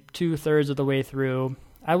maybe 2/3 of the way through,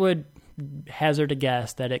 I would hazard a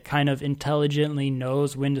guess that it kind of intelligently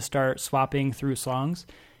knows when to start swapping through songs.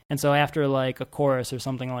 And so after like a chorus or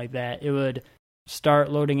something like that, it would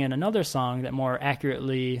start loading in another song that more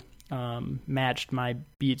accurately matched my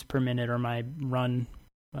beats per minute or my run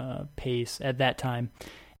pace at that time.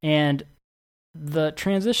 And the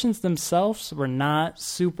transitions themselves were not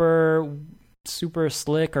super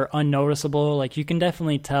slick or unnoticeable. Like you can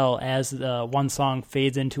definitely tell as one song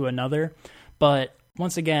fades into another, but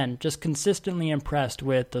once again, just consistently impressed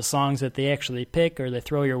with the songs that they actually pick or they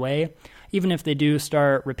throw your way, even if they do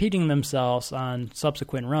start repeating themselves on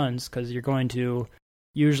subsequent runs, because you're going to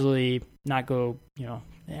usually not go,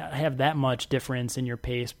 have that much difference in your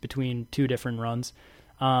pace between two different runs.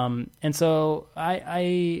 And so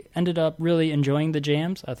I ended up really enjoying the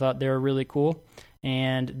jams. I thought they were really cool,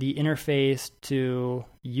 and the interface to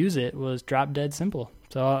use it was drop dead simple.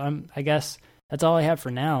 So I guess that's all I have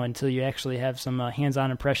for now until you actually have some hands-on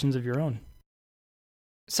impressions of your own.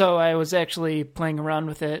 So I was actually playing around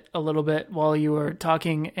with it a little bit while you were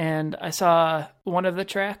talking, and I saw one of the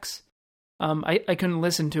tracks. I couldn't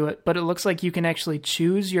listen to it, but it looks like you can actually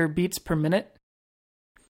choose your beats per minute,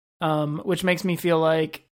 which makes me feel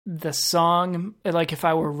like the song, like if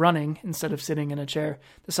I were running instead of sitting in a chair,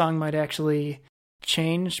 the song might actually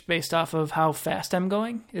change based off of how fast I'm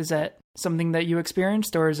going. Is that something that you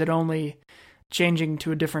experienced, or is it only changing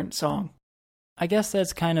to a different song? I guess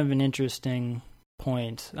that's kind of an interesting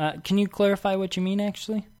point. Can you clarify what you mean,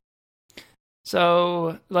 actually?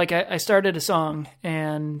 So, like, I started a song,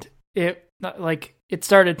 and it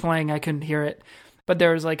started playing. I couldn't hear it, but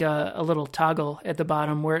there was like a little toggle at the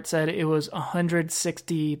bottom where it said it was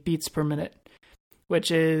 160 beats per minute,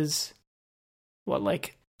 which is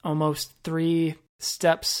like almost 3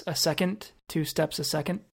 steps a second, 2 steps a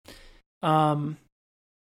second.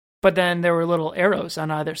 But then there were little arrows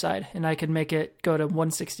on either side, and I could make it go to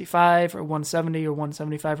 165 or 170 or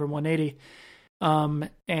 175 or 180.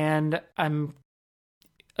 And I'm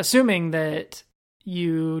assuming that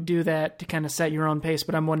you do that to kind of set your own pace,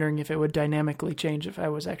 but I'm wondering if it would dynamically change if I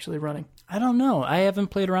was actually running. I don't know. I haven't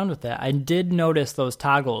played around with that. I did notice those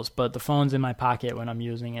toggles, but the phone's in my pocket when I'm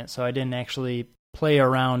using it, so I didn't actually play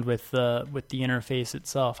around with the interface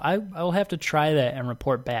itself. I will have to try that and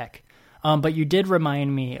report back. But you did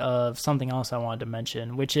remind me of something else I wanted to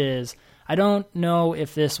mention, which is I don't know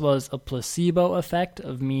if this was a placebo effect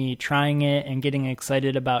of me trying it and getting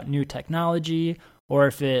excited about new technology, or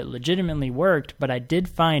if it legitimately worked, but I did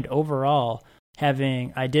find overall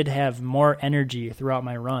I did have more energy throughout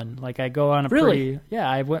my run. Like I go on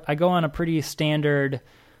I go on a pretty standard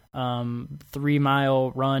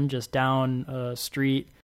 3-mile run just down a street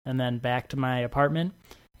and then back to my apartment.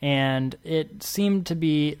 And it seemed to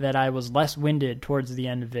be that I was less winded towards the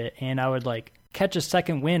end of it. And I would like catch a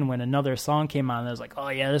second wind when another song came on. And I was like, oh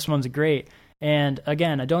yeah, this one's great. And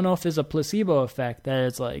again, I don't know if it's a placebo effect that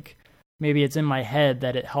it's like, maybe it's in my head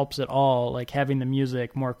that it helps at all, like having the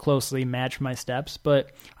music more closely match my steps.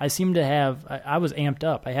 But I seem to I was amped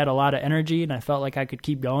up. I had a lot of energy and I felt like I could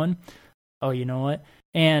keep going. Oh, you know what?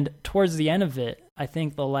 And towards the end of it, I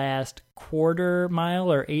think the last quarter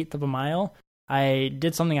mile or eighth of a mile, I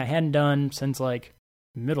did something I hadn't done since like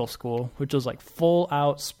middle school, which was like full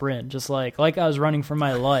out sprint, just like I was running for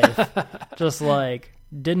my life, just like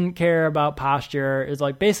didn't care about posture. It's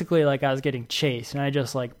like basically like I was getting chased and I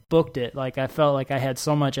just like booked it. Like I felt like I had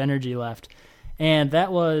so much energy left. And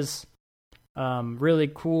that was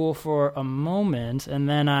really cool for a moment. And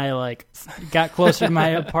then I like got closer to my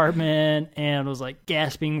apartment and was like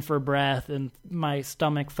gasping for breath and my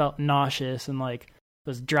stomach felt nauseous and like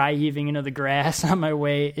was dry heaving into the grass on my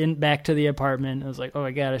way back to the apartment. I was like, oh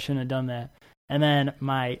my God, I shouldn't have done that. And then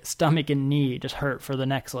my stomach and knee just hurt for the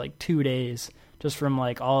next like 2 days just from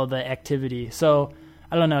like all of the activity. So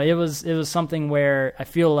I don't know. It was something where I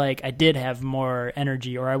feel like I did have more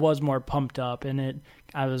energy or I was more pumped up and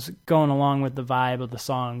I was going along with the vibe of the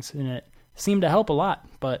songs and it seemed to help a lot,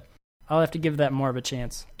 but I'll have to give that more of a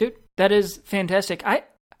chance. Dude, that is fantastic.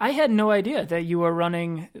 I had no idea that you were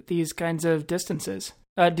running these kinds of distances.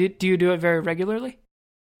 Do you do it very regularly?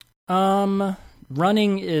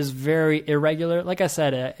 Running is very irregular. Like I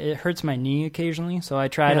said, it hurts my knee occasionally, so I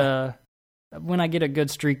try to, when I get a good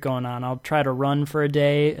streak going on, I'll try to run for a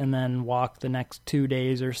day and then walk the next 2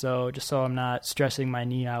 days or so, just so I'm not stressing my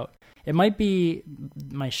knee out. It might be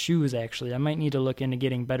my shoes, actually. I might need to look into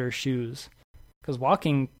getting better shoes, because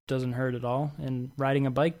walking doesn't hurt at all, and riding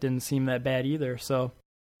a bike didn't seem that bad either, so.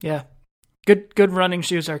 Yeah. Good running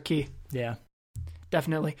shoes are key. Yeah.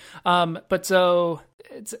 Definitely. But so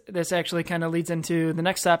this actually kind of leads into the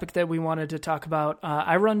next topic that we wanted to talk about.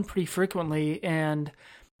 I run pretty frequently, and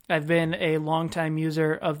I've been a longtime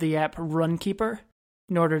user of the app Runkeeper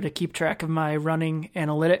in order to keep track of my running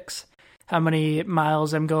analytics, how many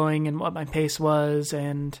miles I'm going and what my pace was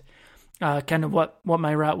and kind of what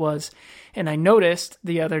my route was. And I noticed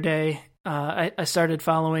the other day, I started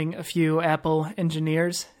following a few Apple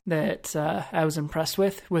engineers that I was impressed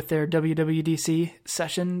with their WWDC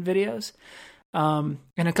session videos. And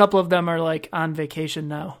a couple of them are like on vacation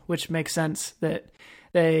now, which makes sense that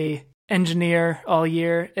they engineer all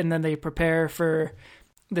year and then they prepare for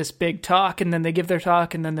this big talk and then they give their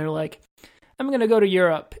talk and then they're like, I'm going to go to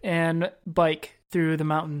Europe and bike through the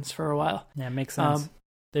mountains for a while. Yeah, it makes sense.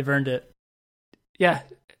 They've earned it. Yeah,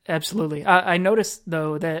 absolutely. I noticed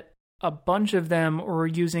though that a bunch of them were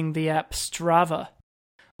using the app Strava,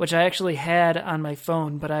 which I actually had on my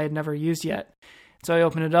phone, but I had never used yet. So I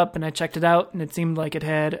opened it up and I checked it out, and it seemed like it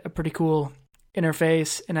had a pretty cool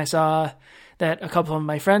interface. And I saw that a couple of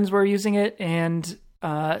my friends were using it, and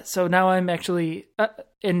so now I'm actually,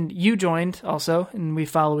 and you joined also, and we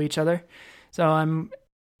follow each other. So I'm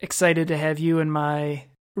excited to have you in my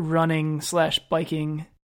running/biking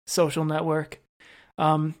social network.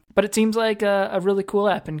 But it seems like a really cool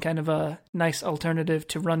app and kind of a nice alternative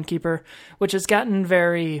to Runkeeper, which has gotten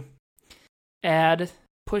very ad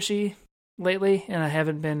pushy lately, and I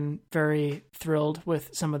haven't been very thrilled with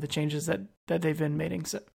some of the changes that they've been making.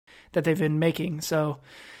 So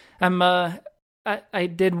I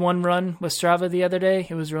did one run with Strava the other day.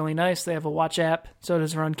 It was really nice. They have a watch app, so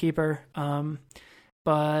does Runkeeper.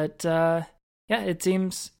 Yeah, it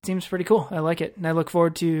seems pretty cool. I like it, and I look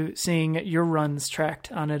forward to seeing your runs tracked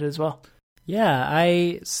on it as well.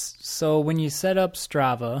 Yeah, so when you set up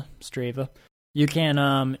Strava, you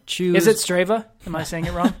can choose. Is it Strava? Am I saying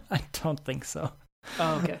it wrong? I don't think so.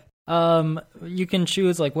 Oh, okay. You can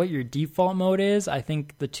choose like what your default mode is. I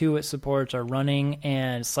think the two it supports are running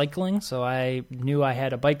and cycling. So I knew I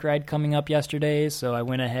had a bike ride coming up yesterday, so I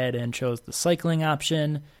went ahead and chose the cycling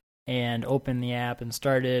option and opened the app and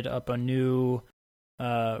started up a new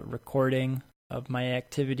recording of my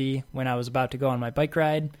activity when I was about to go on my bike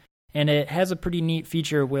ride. And it has a pretty neat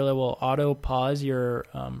feature where it will auto pause your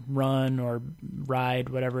run or ride,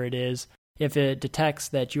 whatever it is, if it detects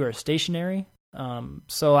that you are stationary.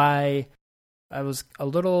 So I was a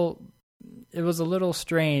little it was a little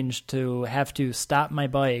strange to have to stop my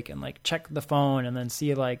bike and like check the phone and then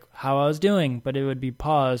see like how I was doing, but it would be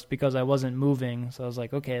paused because I wasn't moving. So I was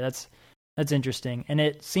like, okay, that's interesting. And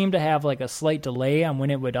it seemed to have like a slight delay on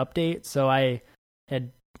when it would update. So I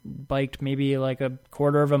had biked maybe like a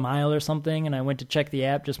quarter of a mile or something, and I went to check the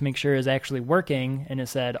app just to make sure it was actually working, and it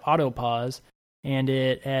said auto pause, and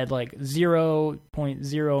it had like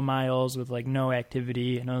 0.0 miles with like no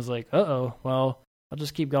activity. And I was like, uh-oh, well, I'll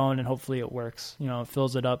just keep going and hopefully it works. You know, it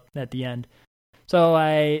fills it up at the end. So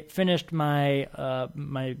I finished my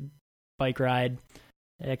my bike ride.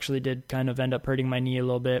 I actually did kind of end up hurting my knee a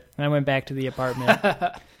little bit. And I went back to the apartment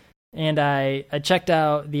and I checked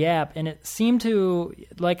out the app, and it seemed to,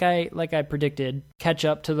 like I predicted, catch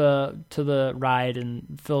up to the ride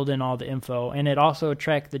and filled in all the info. And it also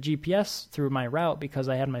tracked the GPS through my route because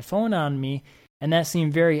I had my phone on me, and that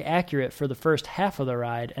seemed very accurate for the first half of the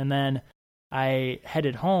ride. And then I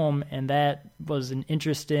headed home, and that was an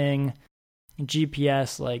interesting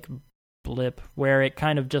GPS like blip where it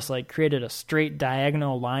kind of just like created a straight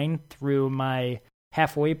diagonal line through my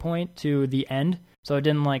halfway point to the end. So it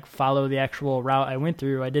didn't like follow the actual route I went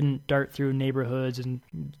through. I didn't dart through neighborhoods and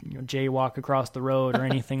jaywalk across the road or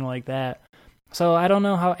anything like that. So I don't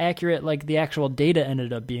know how accurate like the actual data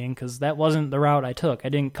ended up being, because that wasn't the route I took. I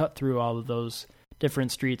didn't cut through all of those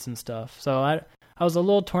different streets and stuff. So I was a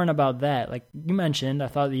little torn about that. Like you mentioned, I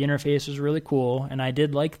thought the interface was really cool, and I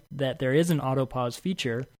did like that there is an auto pause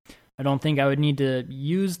feature. I don't think I would need to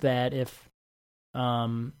use that if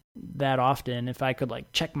that often if I could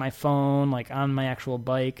like check my phone like on my actual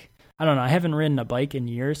bike. I don't know. I haven't ridden a bike in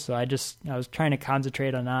years, so I was trying to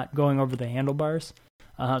concentrate on not going over the handlebars.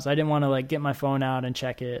 So I didn't want to like get my phone out and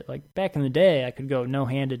check it. Like back in the day, I could go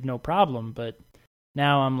no-handed, no problem, but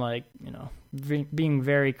now I'm like, being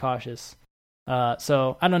very cautious.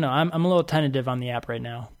 So I don't know. I'm a little tentative on the app right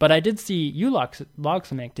now, but I did see you log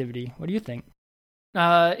some activity. What do you think?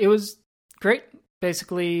 It was great.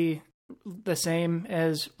 Basically the same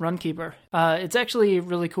as Runkeeper. It's actually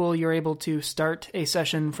really cool. You're able to start a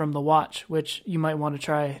session from the watch, which you might want to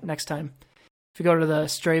try next time. If you go to the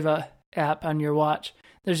Strava app on your watch,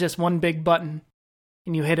 there's just one big button,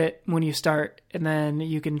 and you hit it when you start, and then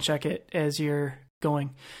you can check it as you're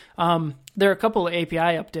going. There are a couple of API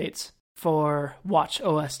updates for Watch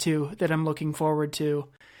OS 2 that I'm looking forward to.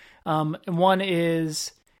 One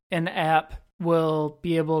is an app will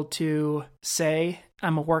be able to say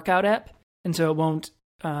I'm a workout app, and so it won't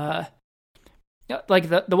like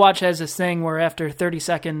the watch has this thing where after 30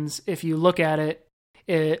 seconds, if you look at it,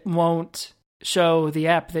 it won't show the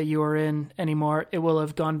app that you are in anymore. It will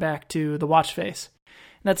have gone back to the watch face.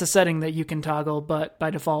 And that's a setting that you can toggle, but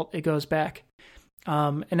by default it goes back.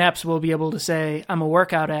 And apps will be able to say I'm a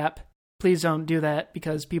workout app. Please don't do that,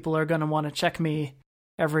 because people are going to want to check me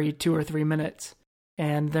every 2 or 3 minutes,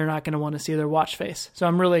 and they're not going to want to see their watch face. So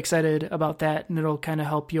I'm really excited about that, and it'll kind of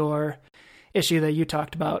help your issue that you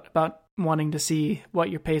talked about wanting to see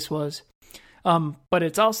what your pace was. But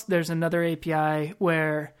it's also, there's another API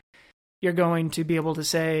where you're going to be able to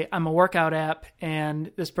say, I'm a workout app,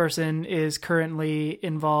 and this person is currently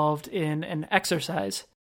involved in an exercise.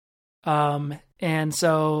 And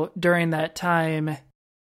so during that time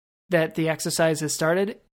that the exercise has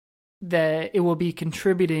started, that it will be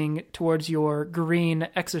contributing towards your green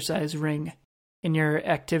exercise ring in your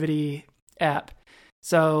activity app.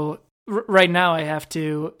 So right now I have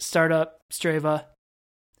to start up Strava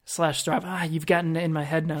 /Strava. You've gotten in my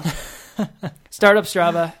head now. Start up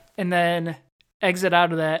Strava and then exit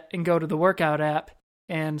out of that and go to the workout app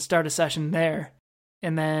and start a session there.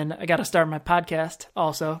 And then I got to start my podcast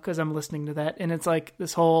also, because I'm listening to that. And it's like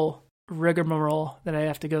this whole rigmarole that I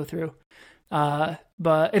have to go through. And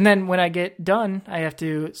then when I get done, I have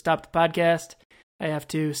to stop the podcast, I have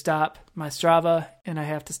to stop my Strava, and I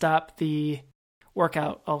have to stop the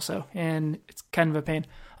workout also. And it's kind of a pain.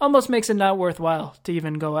 Almost makes it not worthwhile to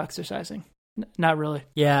even go exercising. Not really.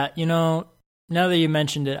 Yeah, now that you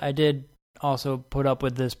mentioned it, I did also put up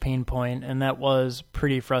with this pain point, and that was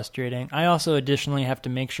pretty frustrating. I also additionally have to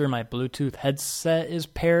make sure my Bluetooth headset is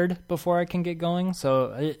paired before I can get going.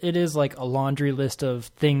 So it is like a laundry list of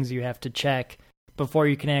things you have to check before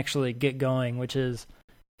you can actually get going, which is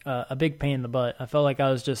a big pain in the butt. I felt like I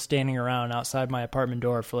was just standing around outside my apartment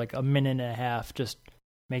door for like a minute and a half, just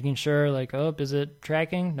making sure like, oh, is it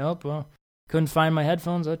tracking? Nope. Well, couldn't find my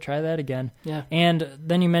headphones. I'll try that again. Yeah. And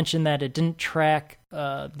then you mentioned that it didn't track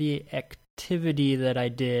the activity that I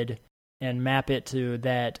did and map it to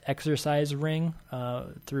that exercise ring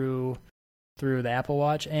through the Apple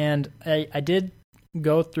Watch. And I did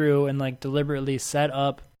go through and like deliberately set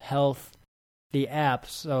up health the app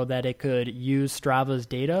so that it could use Strava's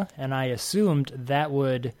data, and I assumed that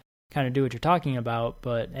would kind of do what you're talking about.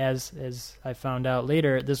 But as I found out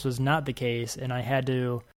later, this was not the case, and I had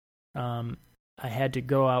to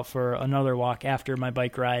go out for another walk after my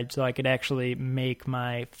bike ride so I could actually make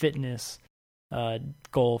my fitness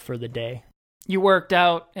goal for the day. You worked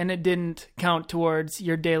out and it didn't count towards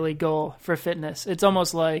your daily goal for fitness. It's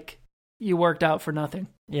almost like you worked out for nothing.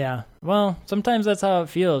 Yeah. Well, sometimes that's how it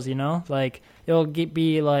feels, Like, it'll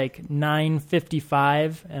be like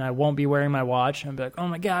 9:55 and I won't be wearing my watch. I'll be like, oh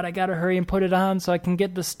my God, I got to hurry and put it on so I can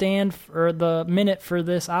get the stand or the minute for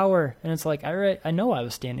this hour. And it's like, I know I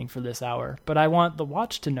was standing for this hour, but I want the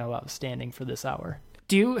watch to know I was standing for this hour.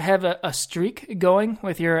 Do you have a streak going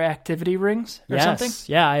with your activity rings or something?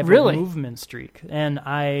 Yeah, I have Really? a movement streak, and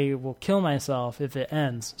I will kill myself if it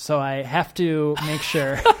ends. So I have to make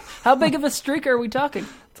sure. How big of a streak are we talking?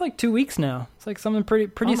 It's like 2 weeks now. It's like something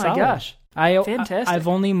pretty Oh my solid. gosh. Fantastic. I've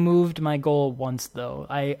only moved my goal once, though.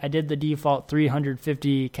 I did the default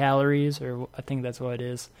 350 calories, or I think that's what it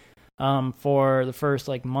is, for the first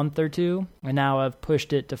month or two, and now I've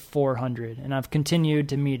pushed it to 400, and I've continued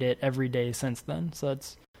to meet it every day since then. So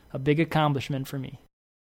it's a big accomplishment for me.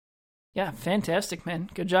 Yeah, fantastic, man.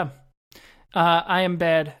 Good job. I am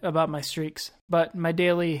bad about my streaks, but my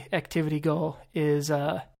daily activity goal is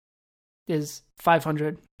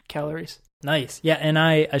 500 calories. Nice. Yeah, and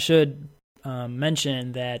I should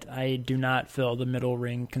mention that I do not fill the middle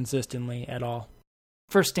ring consistently at all.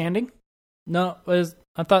 For standing? No,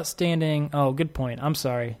 I thought standing. Oh, good point. I'm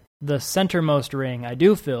sorry. The centermost ring I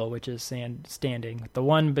do fill, which is standing. The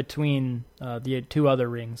one between the two other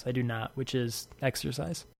rings I do not, which is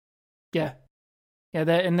exercise. Yeah. Yeah,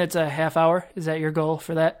 that's a half hour. Is that your goal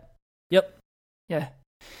for that? Yep. Yeah.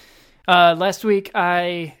 Last week,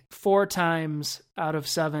 4 times out of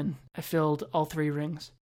 7, I filled all 3 rings.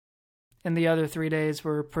 And the other 3 days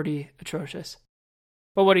were pretty atrocious.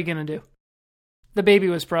 But what are you going to do? The baby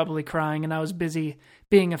was probably crying, and I was busy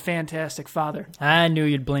being a fantastic father. I knew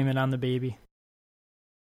you'd blame it on the baby.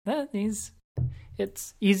 It's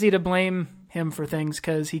easy to blame him for things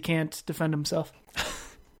because he can't defend himself.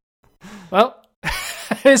 Well,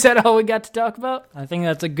 is that all we got to talk about? I think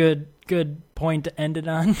that's a good point to end it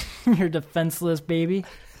on. Your defenseless baby.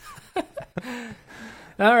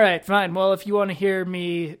 All right, fine. Well, if you want to hear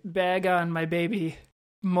me bag on my baby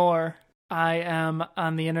more, I am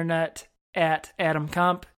on the internet at Adam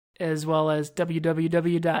Comp, as well as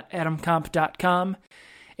www.adamcomp.com.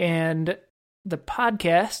 And the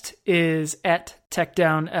podcast is at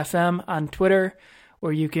TechDownFM on Twitter,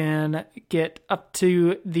 where you can get up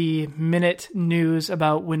to the minute news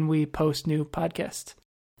about when we post new podcasts.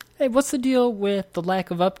 Hey, what's the deal with the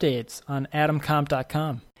lack of updates on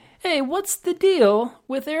adamcomp.com? Hey, what's the deal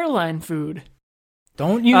with airline food?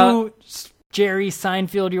 Don't you Jerry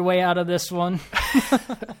Seinfeld your way out of this one.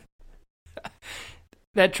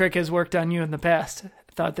 That trick has worked on you in the past. I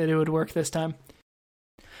thought that it would work this time.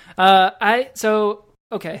 So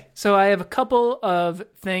I have a couple of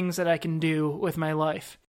things that I can do with my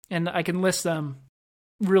life, and I can list them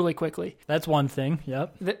really quickly. That's one thing.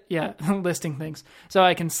 Yep. Listing things. So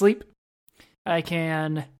I can sleep. I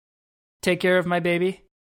can take care of my baby.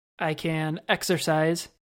 I can exercise.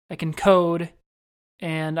 I can code,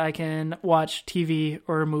 and I can watch TV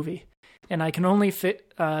or a movie. And I can only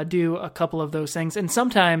do a couple of those things. And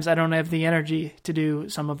sometimes I don't have the energy to do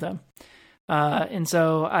some of them. And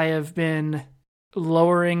so I have been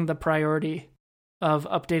lowering the priority of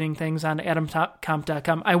updating things on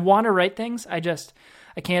adamcomp.com. I want to write things. I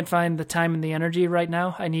can't find the time and the energy right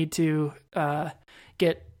now. I need to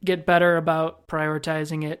get better about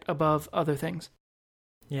prioritizing it above other things.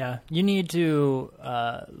 Yeah, you need to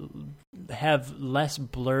have less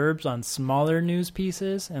blurbs on smaller news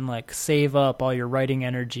pieces and save up all your writing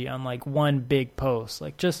energy on one big post.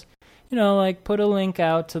 Just put a link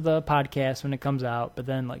out to the podcast when it comes out, but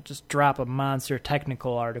then just drop a monster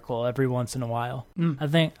technical article every once in a while. I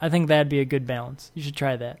think that'd be a good balance. You should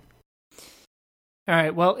try that. All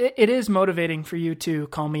right. Well, it is motivating for you to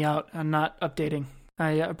call me out on not updating.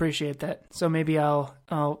 I appreciate that. So maybe I'll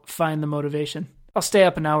find the motivation. I'll stay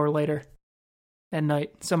up an hour later at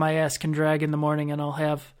night so my ass can drag in the morning and I'll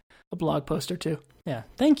have a blog post or two. Yeah.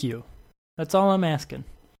 Thank you. That's all I'm asking.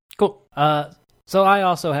 Cool. So I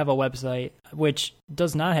also have a website which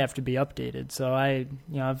does not have to be updated. So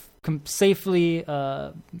I've safely,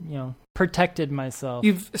 protected myself.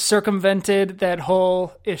 You've circumvented that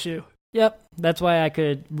whole issue. Yep. That's why I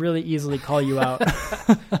could really easily call you out.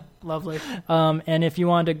 Lovely. And if you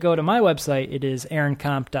want to go to my website, it is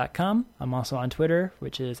aaroncomp.com. I'm also on Twitter,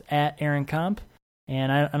 which is at aaroncomp.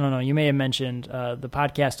 And I don't know, you may have mentioned the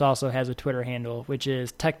podcast also has a Twitter handle, which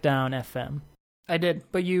is TechDownFM. I did,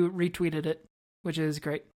 but you retweeted it, which is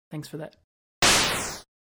great. Thanks for that.